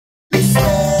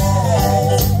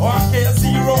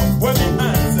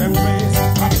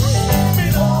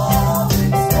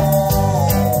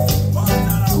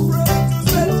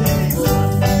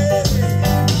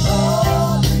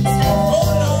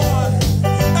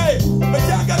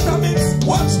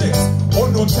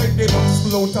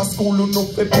pull out of school, you know,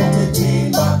 we put it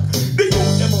in back. The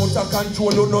youth them out of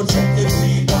control, you know, check it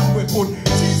feedback. We put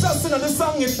Jesus in the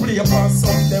song, it play upon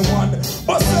Sunday one.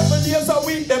 But 7 days a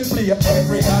week, them play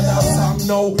every other song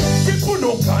now. People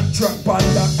no contract on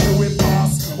that, you will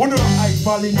pass. Who no I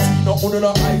Valentino, who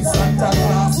no I Santa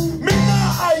Claus. Me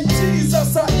nah I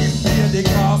Jesus, I him pay the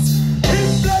cost.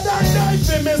 Him blood and die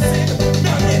for me sin. Me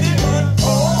a need it man,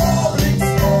 public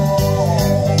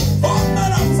school. I'm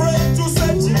not afraid to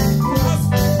say Jesus.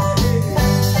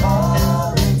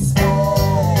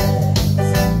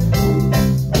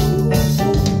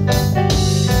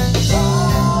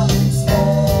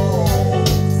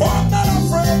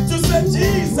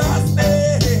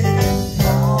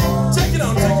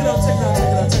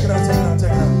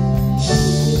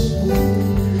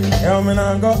 I'm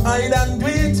gonna go hide and do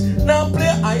it. Now play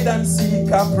hide and seek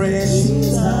a praise.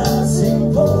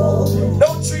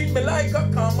 Don't treat me like a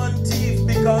common thief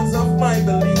because of my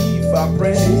belief. I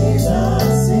pray.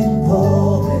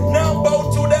 Now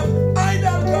bow to them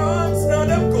idol gods. Now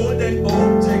them golden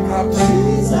object. I pray.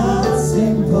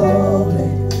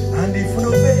 And if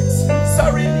no vex,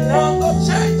 sorry, now go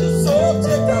change the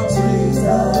subject. I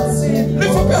pray.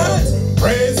 Lift up your hands.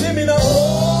 Praise him in a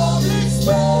public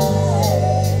space.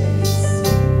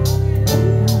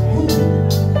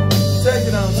 Take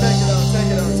it out.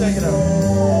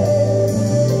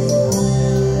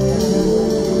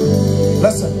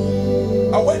 Listen,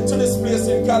 I went to this place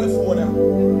in California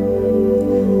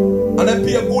and I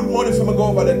pay a good money for me to go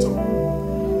over there too.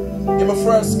 Give me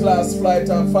first class flight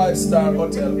and 5-star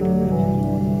hotel.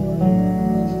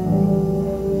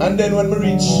 And then when we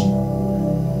reach,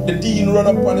 the dean run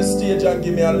up on the stage and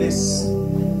give me a list.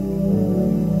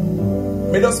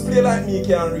 Me just play like me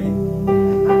can't read.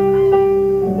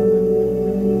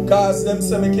 Because them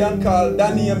say me can call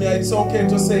Danny and me, it's okay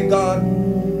to say God,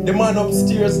 the man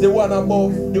upstairs, the one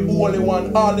above, the holy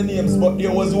one, all the names, but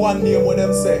there was one name when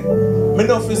them say. Me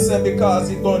not to say because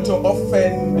it's going to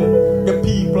offend the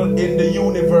people in the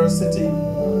university.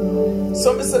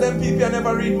 So me say them people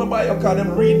never read my bio, because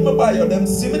them read my bio, them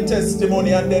see my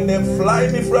testimony and then them fly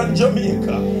me from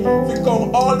Jamaica. We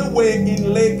come all the way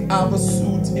in Lake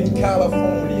Havasu in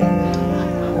California.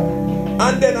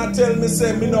 And then I tell me,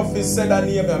 say, me not fi say that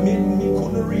name, me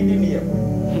couldn't read the name.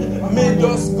 Me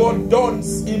just got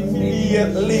dunce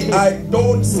immediately. I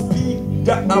don't speak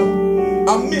that.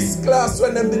 I missed class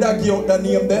when them did I give out the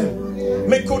name there.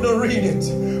 Me couldn't read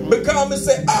it. Because me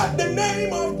say, at the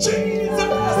name of Jesus,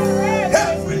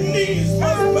 every knee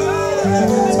must bow and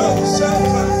every tongue shall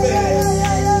confess.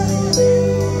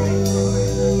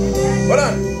 Hold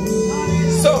on.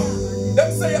 So, them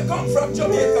say you come from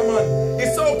Jamaica, man.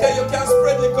 It's okay, you can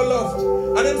spread little love.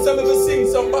 And then some people sing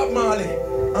some Bob Marley.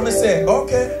 And I say,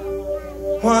 okay.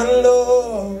 One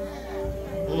love,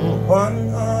 one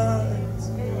heart,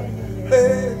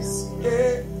 let's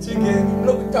get together.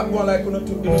 Look at that one like you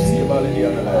took the table in the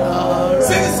other line.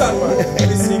 Sing the song, man. Let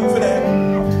me sing for them.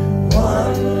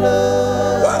 One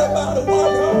love. What about the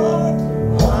one heart?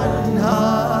 One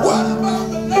heart. What about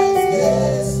the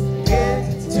let's get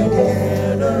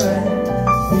together and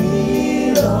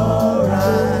feel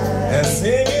alright? And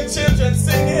sing it, children,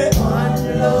 sing it.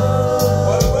 One love.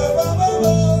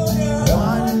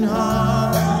 One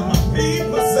heart. And my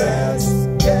people says,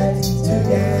 get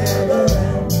together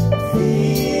and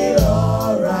feel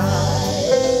alright.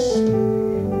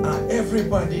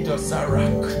 Everybody does a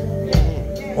rock.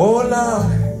 Oh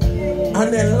Lord. And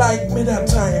they like me that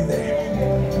time there.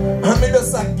 And me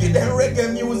just give them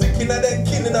reggae music in and then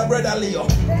killing a brother Leo.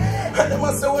 And they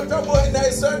must say, what a boy in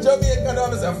Eastern Jamaica. And I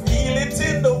say, feel it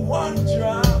in the one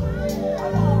drop.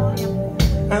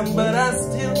 And but I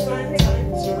still find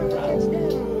time to rock.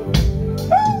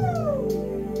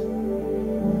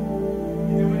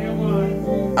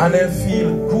 And they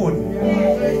feel good.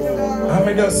 And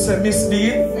me just say, Miss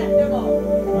Dean,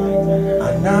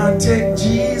 and now take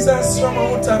Jesus from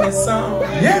out of the sound.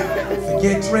 Yeah.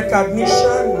 Forget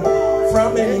recognition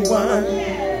from anyone.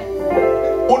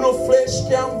 Who no flesh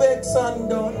can vex and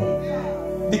done.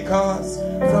 Because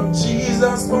from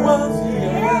Jesus we want to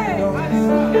done.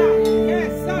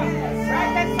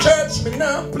 Church, me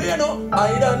now play no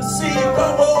hide and seek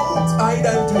about, hide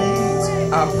and do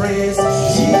it. I praise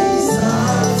Jesus.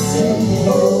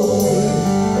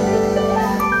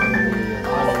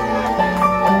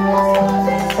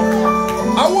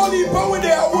 I want people with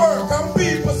their work and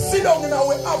people sit down in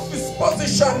our office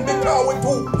position because we're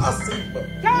too passive.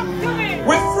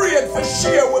 We're afraid to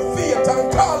share with faith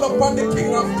and call upon the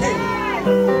King of Kings.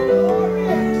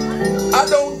 I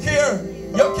don't care.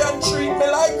 You can treat me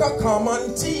like a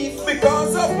common thief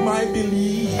because of my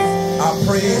belief. I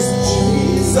praise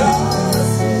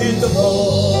Jesus in the Lord.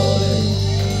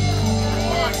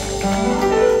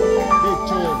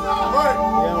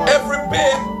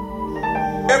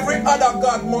 Every other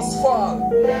God must fall.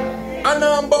 And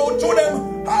I'm bound to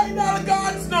them idol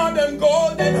gods, not them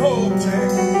golden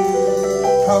objects.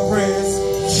 I praise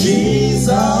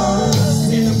Jesus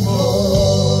in the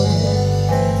morning.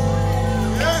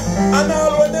 And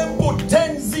all when them put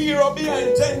 10-0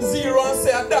 behind 10-0 and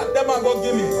say that them are going to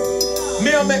give me.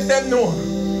 Me I make them know.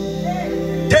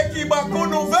 Take it back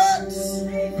on the vex.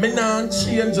 Me not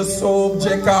change the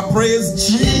subject. I praise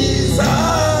Jesus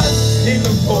in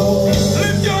the morning.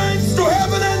 Lift your hands to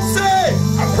heaven and say,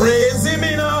 I praise him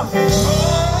in a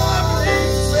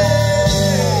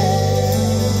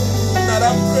that I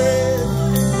praise.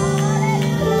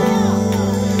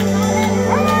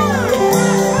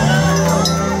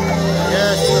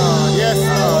 Yes, Lord. Yes,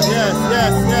 Lord. Yes,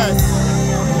 yes, yes.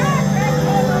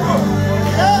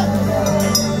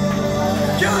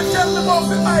 Can't tell them off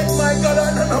the height, my God,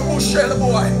 and a bushel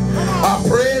boy. I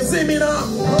praise him in a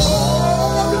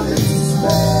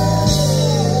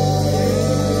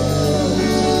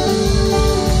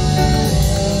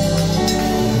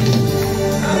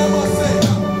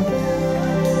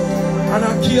and I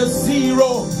care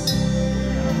 0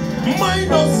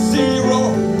 minus 0.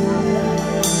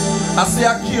 I say I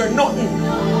care nothing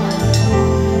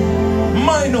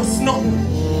minus nothing.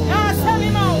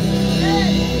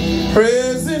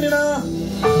 Praise him in a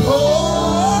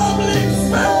public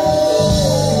space.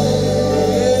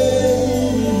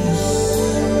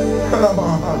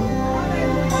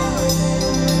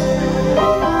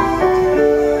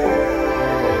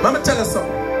 Let me tell you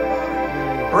something.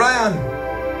 Ryan.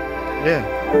 Yeah.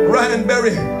 Ryan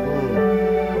Berry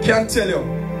can tell you,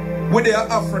 we're there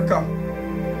in Africa.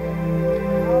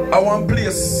 I want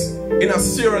place in a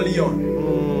Sierra Leone.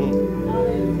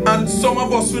 And some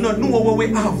of us, we don't know what we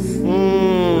have.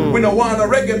 We don't want a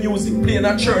reggae music playing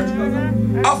at church.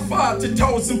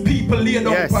 40,000 people laid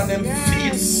up on them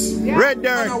feet. Red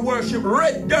dirt. And I worship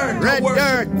red dirt. Red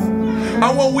dirt.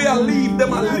 And when we are leave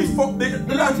them and lift up the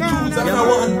land tools and I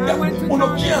want that, we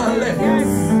don't can't left.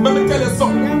 Let me tell you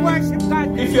something.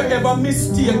 If you ever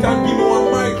mistake and give me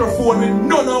one microphone with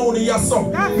none only yourself,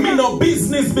 me no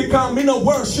business because me no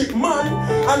worship man.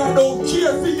 And I don't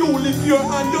care for you lift your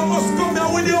hand. You must come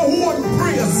down with your own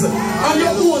praise and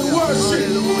your own worship.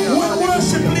 When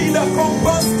worship leader come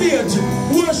on stage,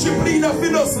 worship leader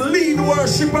for us lead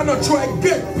worship and not try to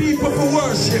get people to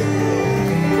worship.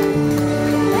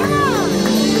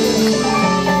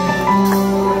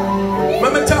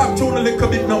 Let me talk to you a little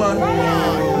bit now, man.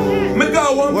 I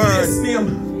got one place name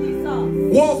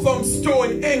Walthamstow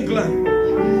in England.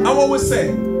 And what we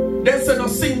say? They say no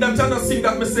sing that and no sing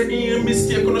that. I say,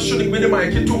 mistake, you shouldn't be the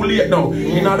mic, it's too late now.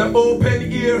 In the open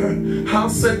ear,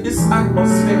 I've set this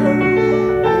atmosphere.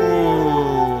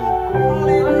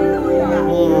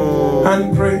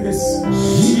 And praise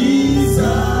Jesus.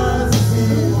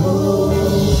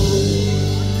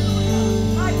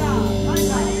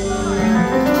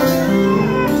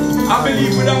 I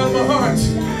believe with all my heart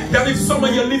that if some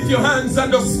of you lift your hands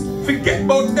and just forget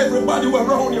about everybody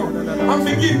around you and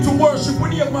begin to worship,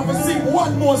 when you have to sing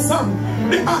one more song,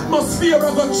 the atmosphere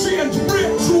of a change,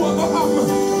 breakthrough of a happen,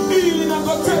 healing of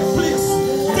a take place,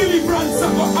 deliverance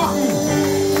of a happen.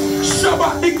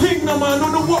 Shabbat the kingdom and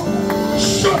on the walk.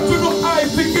 Shut to the eye,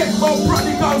 forget about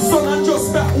Prodigal Son and just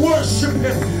start worship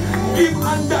him. Give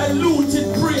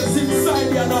undiluted praise inside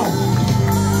you now.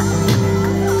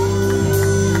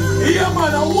 Yeah,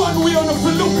 man, and one way on the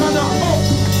look and up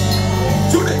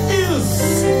to the hills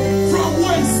from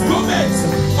whence cometh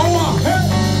our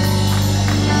help.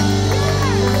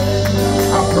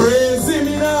 I praise him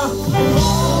in a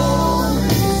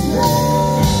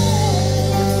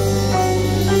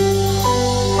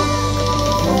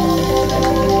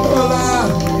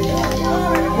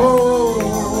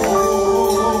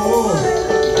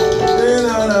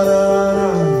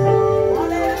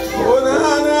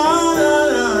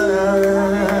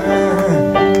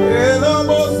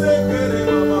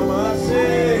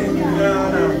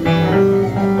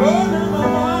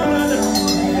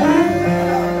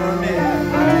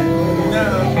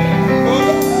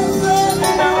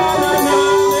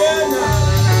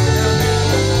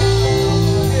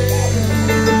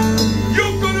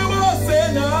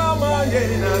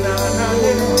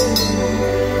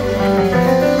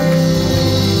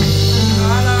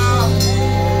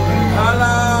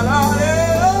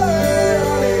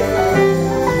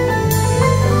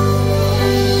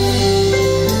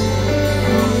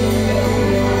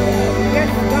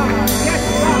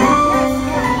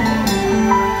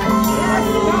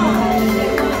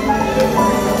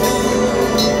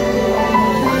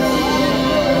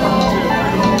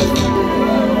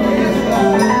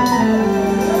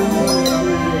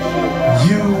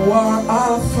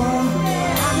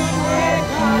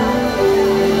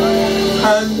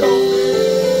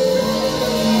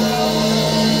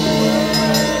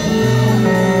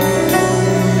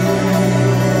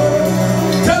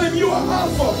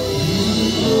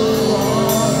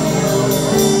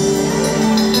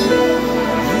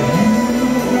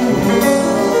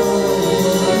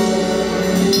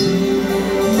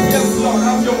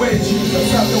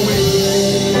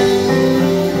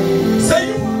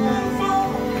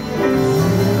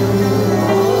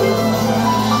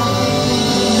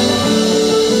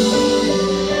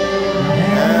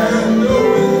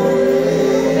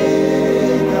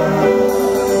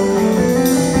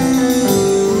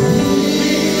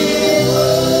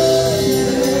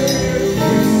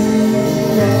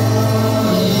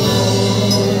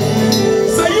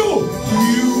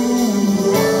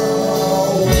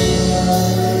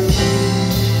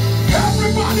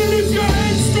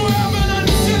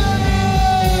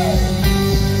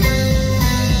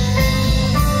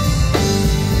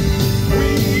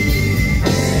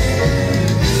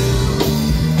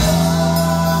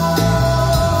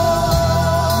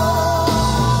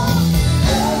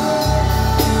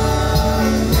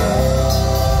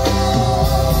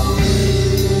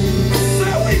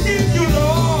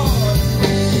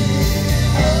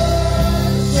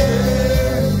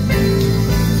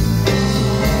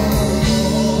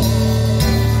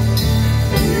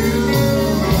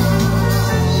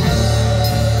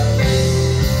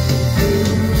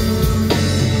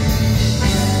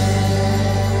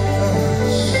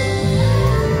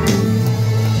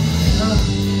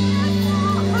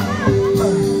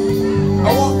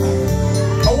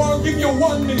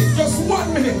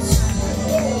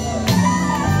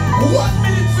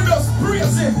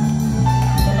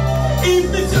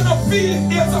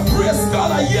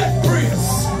yet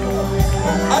praise.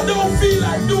 I don't feel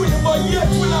like doing it, but yet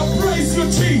will I praise you,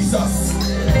 Jesus.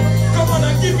 Come on,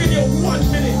 I'm giving you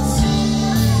 1 minute.